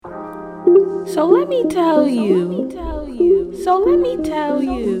So let me tell you. So let me tell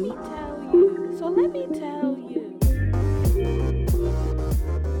you. So let me tell you.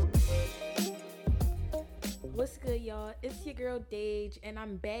 What's good, y'all? It's your girl Dage, and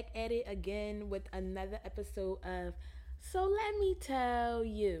I'm back at it again with another episode of So Let Me Tell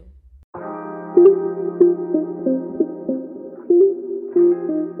You.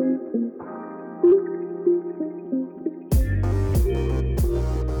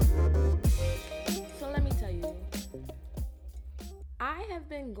 So let me tell you. I have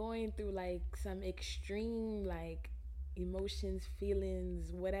been going through like some extreme emotions,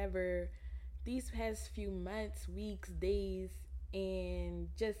 feelings, whatever these past few months, weeks, days, and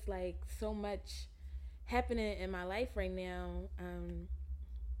just like so much happening in my life right now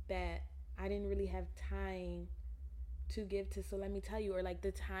that I didn't really have time to give to So Let Me Tell You, or like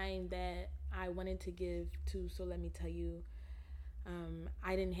the time that I wanted to give to So Let Me Tell You.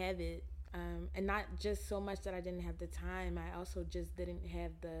 I didn't have it. And not just so much that I didn't have the time, I also just didn't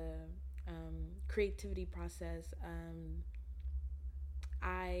have the creativity process.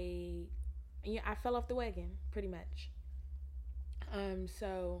 I fell off the wagon pretty much.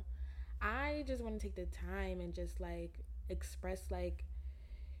 So I just want to take the time and just like express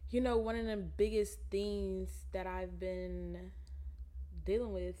one of the biggest things that I've been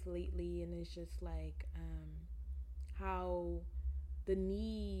dealing with lately, and it's just how the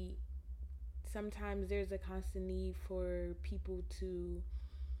need sometimes there's a constant need for people to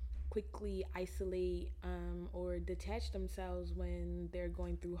quickly isolate or detach themselves when they're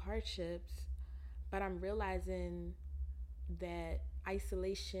going through hardships. But I'm realizing that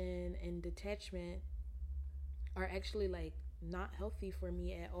isolation and detachment are actually like not healthy for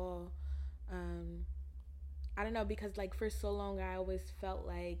me at all. Um, I don't know, because like for so long I always felt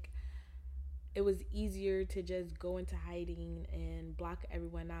like it was easier to just go into hiding and block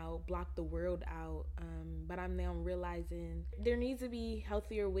everyone out, block the world out. But I'm now realizing there needs to be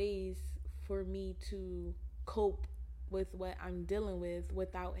healthier ways for me to cope with what I'm dealing with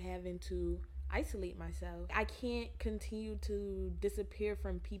without having to isolate myself. I can't continue to disappear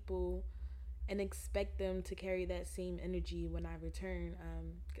from people and expect them to carry that same energy when I return.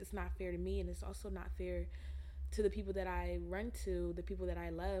 It's not fair to me, and it's also not fair to the people that I run to, the people that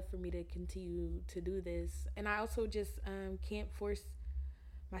I love, for me to continue to do this. And I also just can't force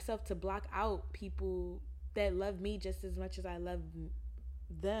myself to block out people that love me just as much as I love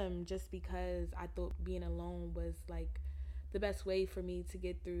them, just because I thought being alone was like the best way for me to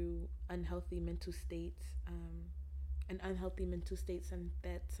get through unhealthy mental states. And unhealthy mental states, and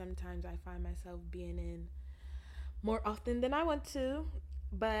that sometimes I find myself being in more often than I want to.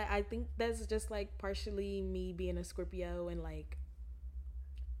 But I think that's just like partially me being a Scorpio and like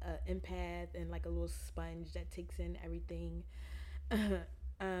an empath and like a little sponge that takes in everything.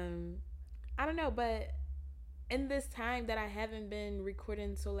 um, I don't know, but in this time that I haven't been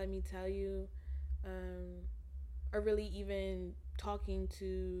recording, So Let Me Tell You, um, or really even talking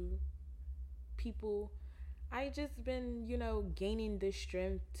to people, I just been, gaining the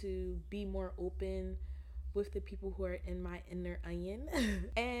strength to be more open with the people who are in my inner onion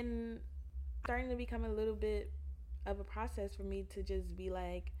and starting to become a little bit of a process for me to just be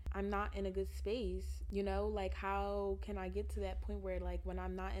like, I'm not in a good space, like how can I get to that point where like when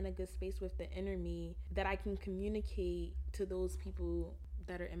I'm not in a good space with the inner me, that I can communicate to those people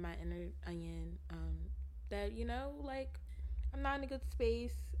that are in my inner onion, that like I'm not in a good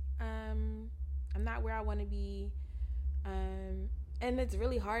space, I'm not where I want to be. And it's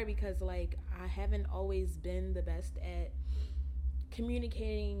really hard because like I haven't always been the best at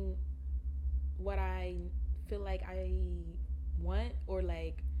communicating what I feel like I want, or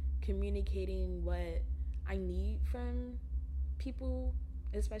like communicating what I need from people,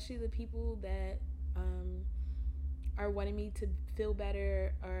 especially the people that are wanting me to feel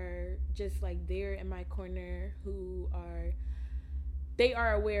better, or just like they're in my corner, who are they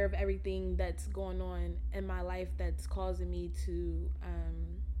are aware of everything that's going on in my life that's causing me to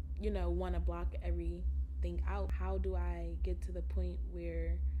want to block everything out. How do I get to the point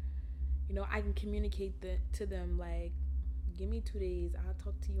where I can communicate to them like, give me 2 days, I'll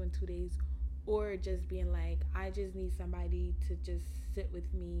talk to you in 2 days, or just being like, I just need somebody to just sit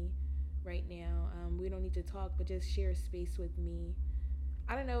with me right now. We don't need to talk, but just share space with me.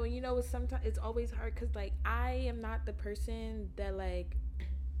 I don't know. Sometimes it's always hard because like I am not the person that like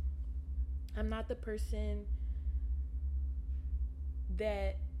I'm not the person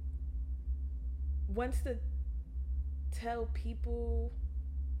that wants to tell people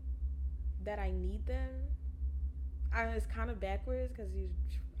that I need them. It's kind of backwards because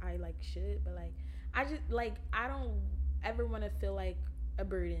I like should, but like I just like I don't ever want to feel like a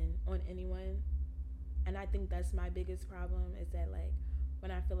burden on anyone. And I think that's my biggest problem, is that like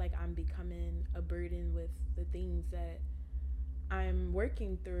when I feel like I'm becoming a burden with the things that I'm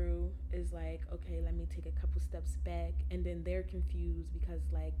working through, is like, okay, let me take a couple steps back, and then they're confused because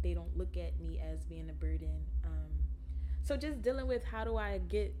like they don't look at me as being a burden. So just dealing with how do I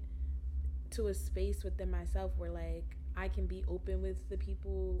get to a space within myself where like I can be open with the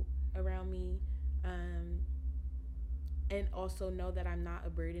people around me, and also know that I'm not a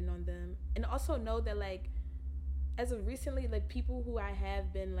burden on them, and also know that like as of recently, like people who I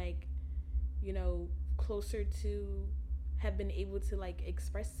have been like, you know, closer to, have been able to like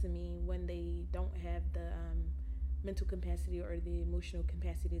express to me when they don't have the mental capacity or the emotional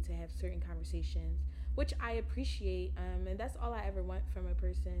capacity to have certain conversations, which I appreciate. And that's all I ever want from a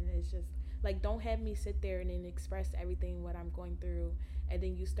person, is just like, don't have me sit there and then express everything what I'm going through, and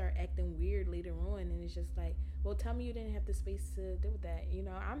then you start acting weird later on, and it's just like, well, tell me you didn't have the space to deal with that. You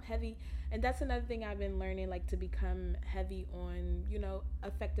know, I'm heavy, and that's another thing I've been learning, like to become heavy on, you know,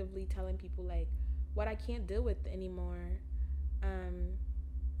 effectively telling people like what I can't deal with anymore.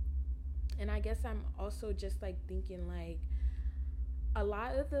 And I guess I'm also just like thinking like a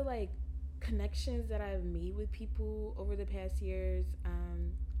lot of the like connections that I've made with people over the past years,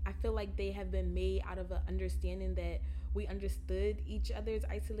 I feel like they have been made out of an understanding that we understood each other's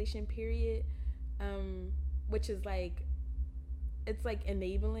isolation period, which is like, it's like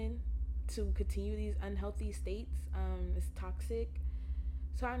enabling to continue these unhealthy states. It's toxic.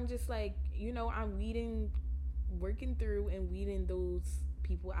 So I'm just like, you know, I'm working through and weeding those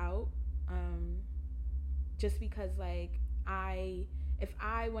people out, just because like if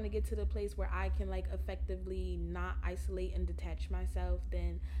I want to get to the place where I can like effectively not isolate and detach myself,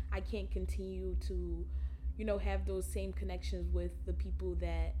 then I can't continue to, you know, have those same connections with the people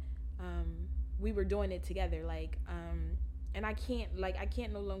that we were doing it together, like, and I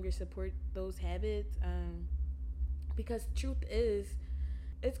can't no longer support those habits, because truth is,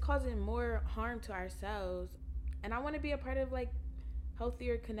 it's causing more harm to ourselves. And I want to be a part of like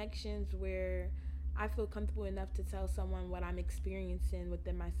healthier connections where I feel comfortable enough to tell someone what I'm experiencing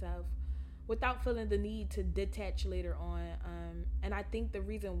within myself without feeling the need to detach later on. And I think the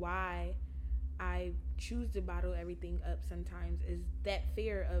reason why I choose to bottle everything up sometimes is that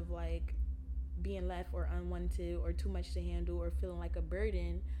fear of like being left or unwanted or too much to handle or feeling like a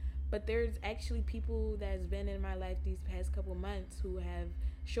burden. But there's actually people that's been in my life these past couple months who have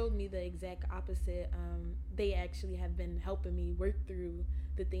showed me the exact opposite. They actually have been helping me work through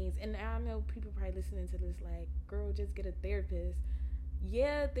the things. And I know people probably listening to this like, girl, just get a therapist.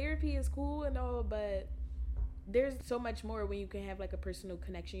 Yeah, therapy is cool and all, but there's so much more when you can have like a personal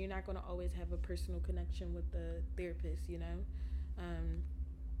connection. You're not going to always have a personal connection with the therapist, you know?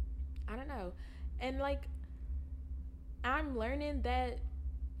 I don't know. And like, I'm learning that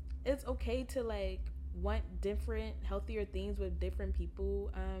it's okay to like want different healthier things with different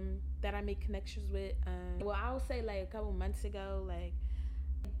people that I make connections with. Well, I would say like a couple months ago, like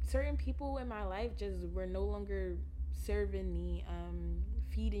certain people in my life just were no longer serving me,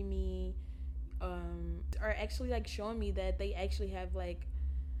 feeding me, or actually like showing me that they actually have like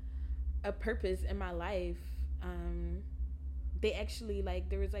a purpose in my life. They actually like,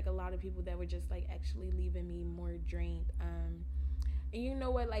 there was like a lot of people that were just like actually leaving me more drained. And you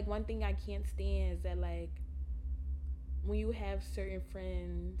know what, like one thing I can't stand is that like when you have certain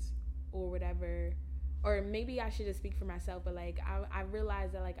friends or whatever, or maybe I should just speak for myself, but like I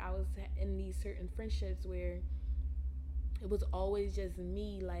realized that like I was in these certain friendships where it was always just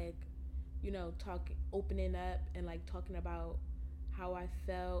me, like, you know, opening up and like talking about how I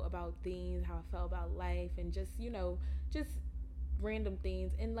felt about things, how I felt about life, and just, you know, just random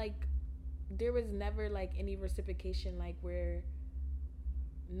things. And like there was never like any reciprocation, like where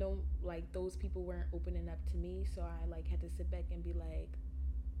no, like those people weren't opening up to me. So I like had to sit back and be like,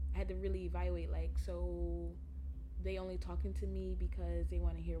 I had to really evaluate, like, so they only talking to me because they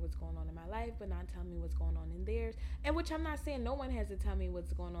want to hear what's going on in my life, but not tell me what's going on in theirs. And which I'm not saying no one has to tell me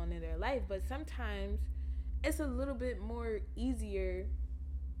what's going on in their life, but sometimes it's a little bit more easier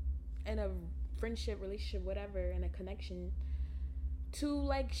in a friendship, relationship, whatever, in a connection to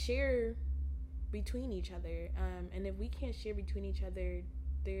like share between each other. And if we can't share between each other,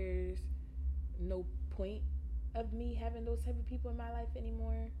 there's no point of me having those type of people in my life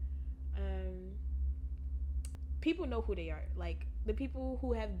anymore. People know who they are. Like the people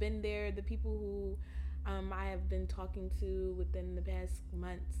who have been there, the people who I have been talking to within the past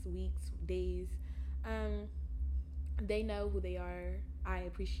months, weeks, days, they know who they are. I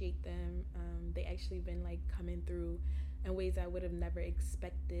appreciate them. They actually been like coming through in ways I would have never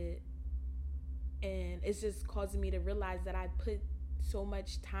expected. And it's just causing me to realize that I put so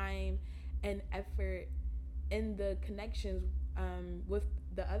much time and effort in the connections with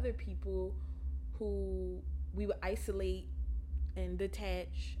the other people who we would isolate and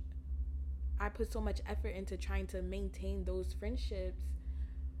detach. I put so much effort into trying to maintain those friendships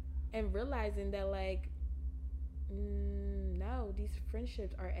and realizing that, like, no, these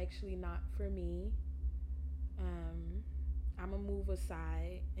friendships are actually not for me. I'm gonna move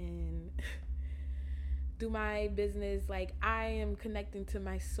aside and do my business. Like, I am connecting to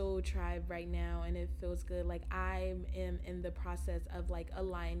my soul tribe right now, and it feels good. Like, I am in the process of like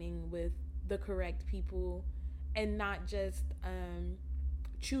aligning with the correct people and not just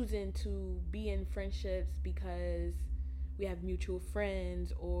choosing to be in friendships because we have mutual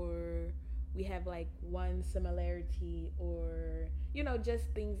friends or we have like one similarity, or just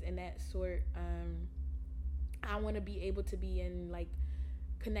things in that sort. I want to be able to be in like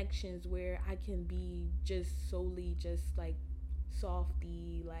connections where I can be just solely just like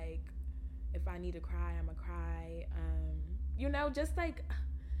softy. Like, if I need to cry, I'ma cry. Just like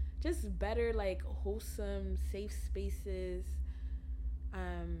just better, like wholesome, safe spaces.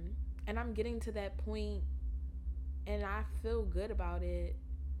 And I'm getting to that point and I feel good about it.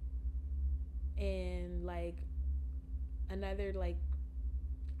 And like another, like,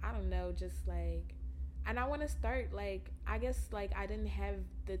 I don't know, just like, and I want to start, like, I guess like I didn't have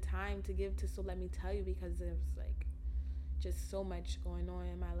the time to give to So Let Me Tell You because there was like just so much going on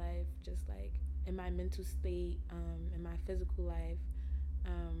in my life, just like in my mental state, in my physical life,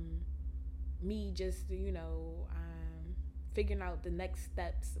 me just figuring out the next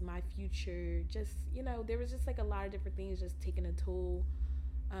steps, my future, just there was just like a lot of different things just taking a toll,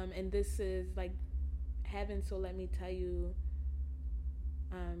 and this is like having So Let Me Tell You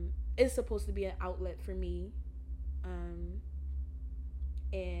is supposed to be an outlet for me,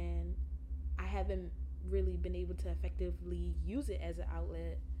 and I haven't really been able to effectively use it as an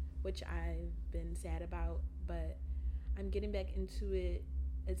outlet, which I've been sad about, but I'm getting back into it.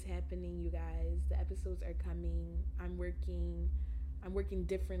 It's happening, you guys. The episodes are coming. I'm working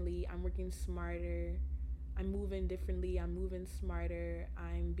differently. I'm working smarter. I'm moving differently. I'm moving smarter.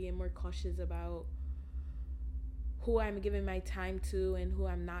 I'm being more cautious about who I'm giving my time to and who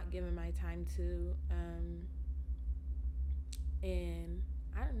I'm not giving my time to. And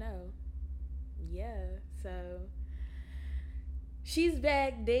I don't know. Yeah, so she's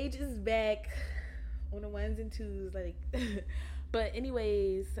back. Dage is back on the ones and twos, like. But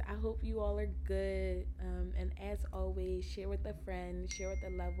anyways, I hope you all are good. And as always, share with a friend, share with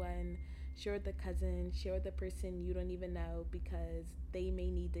a loved one, share with a cousin, share with a person you don't even know, because they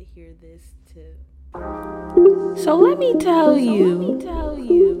may need to hear this too. So let me tell you.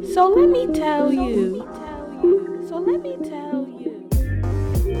 So let me tell you. So let me tell you.